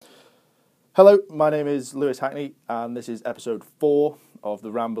Hello, my name is Lewis Hackney, and this is episode 4 of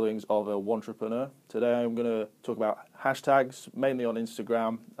the Ramblings of a Wantrepreneur. Today I'm going to talk about hashtags, mainly on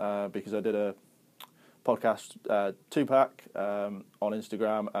Instagram, because I did a podcast 2-pack on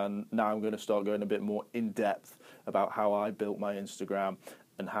Instagram, and now I'm going to start going a bit more in-depth about how I built my Instagram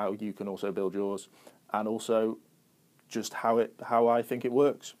and how you can also build yours, and also just how I think it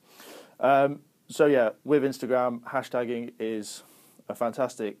works. With Instagram, hashtagging is a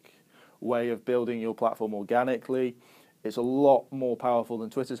fantastic way of building your platform organically. It's a lot more powerful than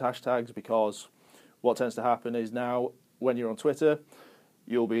Twitter's hashtags, because what tends to happen is now when you're on Twitter,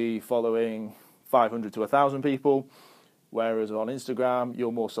 you'll be following 500 to 1,000 people, whereas on Instagram,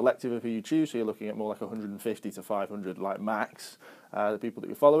 you're more selective of who you choose, so you're looking at more like 150 to 500, like max, the people that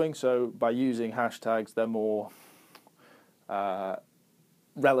you're following. So by using hashtags, they're more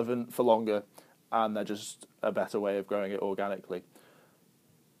relevant for longer, and they're just a better way of growing it organically.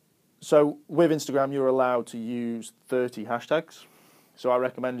 So with Instagram, you're allowed to use 30 hashtags. So I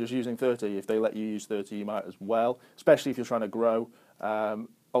recommend just using 30. If they let you use 30, you might as well, especially if you're trying to grow.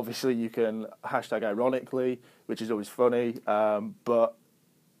 Obviously, you can hashtag ironically, which is always funny. But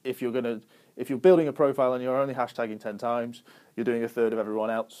if you're building a profile and you're only hashtagging 10 times, you're doing a third of everyone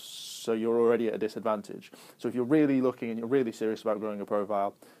else, so you're already at a disadvantage. So if you're really looking and you're really serious about growing a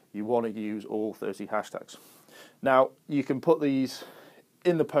profile, you want to use all 30 hashtags. Now, you can put these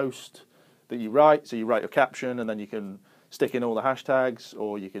in the post that you write, so you write your caption and then you can stick in all the hashtags,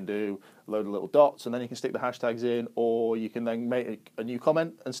 or you can do a load of little dots and then you can stick the hashtags in, or you can then make a new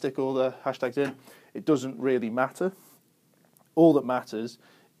comment and stick all the hashtags in. It doesn't really matter. All that matters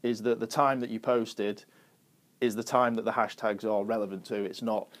is that the time that you posted is the time that the hashtags are relevant to. It's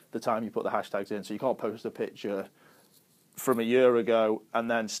not the time you put the hashtags in. So you can't post a picture from a year ago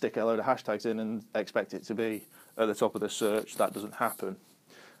and then stick a load of hashtags in and expect it to be at the top of the search. That doesn't happen.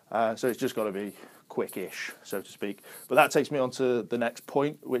 So it's just got to be quick-ish, so to speak. But that takes me on to the next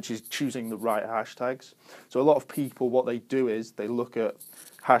point, which is choosing the right hashtags. So a lot of people, what they do is they look at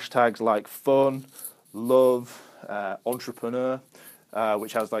hashtags like fun, love, entrepreneur,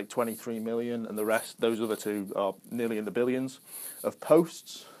 which has like 23 million, and the rest, those other two are nearly in the billions of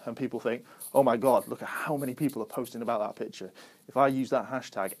posts. And people think, oh my God, look at how many people are posting about that picture. If I use that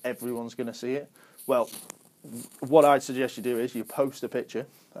hashtag, everyone's going to see it. Well, what I'd suggest you do is you post a picture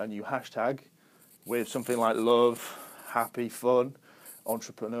and you hashtag with something like love, happy, fun,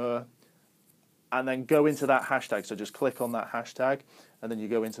 entrepreneur, and then go into that hashtag. So just click on that hashtag and then you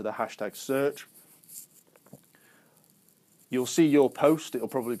go into the hashtag search. You'll see your post. It'll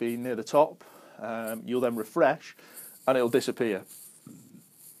probably be near the top. You'll then refresh and it'll disappear,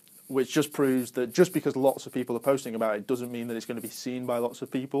 which just proves that just because lots of people are posting about it doesn't mean that it's going to be seen by lots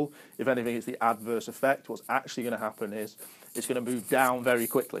of people. If anything, it's the adverse effect. What's actually going to happen is it's going to move down very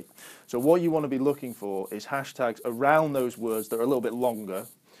quickly. So what you want to be looking for is hashtags around those words that are a little bit longer,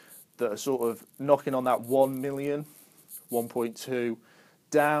 that are sort of knocking on that 1 million, 1.2,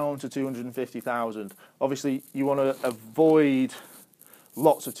 down to 250,000. Obviously, you want to avoid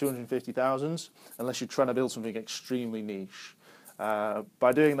lots of 250,000s unless you're trying to build something extremely niche.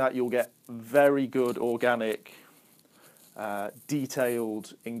 By doing that, you'll get very good organic,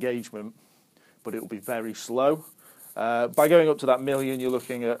 detailed engagement, but it will be very slow. By going up to that million, you're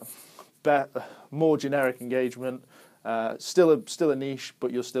looking at more generic engagement. Still a niche,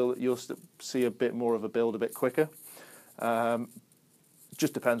 but you'll still see a bit more of a build a bit quicker.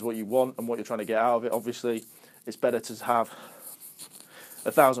 Just depends what you want and what you're trying to get out of it. Obviously, it's better to have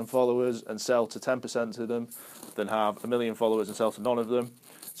 1,000 followers and sell to 10% of them than have 1 million followers and sell to none of them.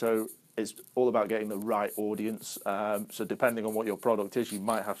 So it's all about getting the right audience. So depending on what your product is, you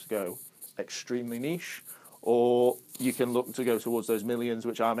might have to go extremely niche, or you can look to go towards those millions,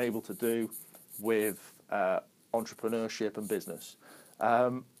 which I'm able to do with entrepreneurship and business.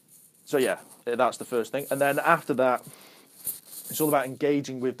 That's the first thing. And then after that, it's all about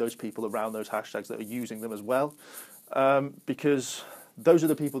engaging with those people around those hashtags that are using them as well, because those are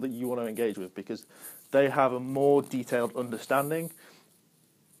the people that you want to engage with, because they have a more detailed understanding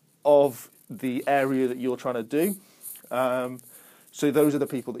of the area that you're trying to do. So those are the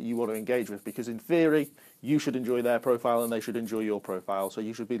people that you want to engage with, because in theory, you should enjoy their profile and they should enjoy your profile. So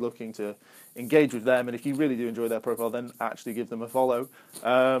you should be looking to engage with them. And if you really do enjoy their profile, then actually give them a follow,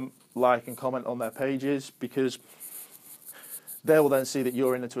 like and comment on their pages, because they will then see that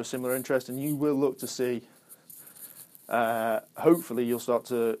you're into a similar interest, and you will look to see, hopefully you'll start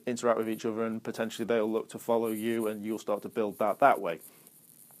to interact with each other, and potentially they'll look to follow you, and you'll start to build that way.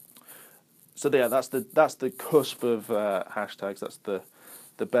 So that's the cusp of hashtags. That's the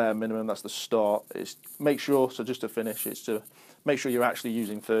bare minimum. That's the start. It's make sure. So just to finish, it's to make sure you're actually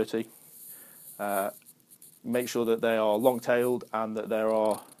using 30. Make sure that they are long-tailed and that there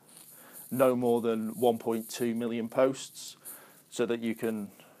are no more than 1.2 million posts, so that you can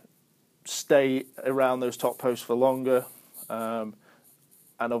stay around those top posts for longer, and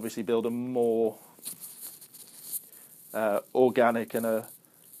obviously build a more organic and a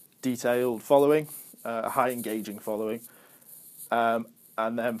detailed following, a high engaging following.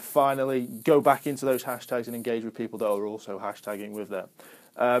 And then finally, go back into those hashtags and engage with people that are also hashtagging with them.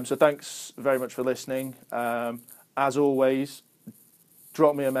 So thanks very much for listening. As always,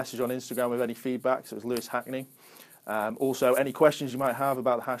 drop me a message on Instagram with any feedback. So it's Lewis Hackney. Also, any questions you might have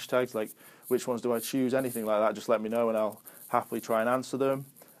about the hashtags, like which ones do I choose, anything like that, just let me know and I'll happily try and answer them.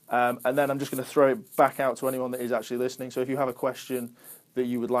 And then I'm just going to throw it back out to anyone that is actually listening. So if you have a question that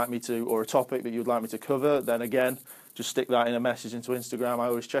you would like me to, or a topic that you would like me to cover, then again, just stick that in a message into Instagram. I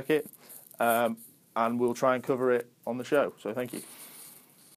always check it. And we'll try and cover it on the show. So thank you.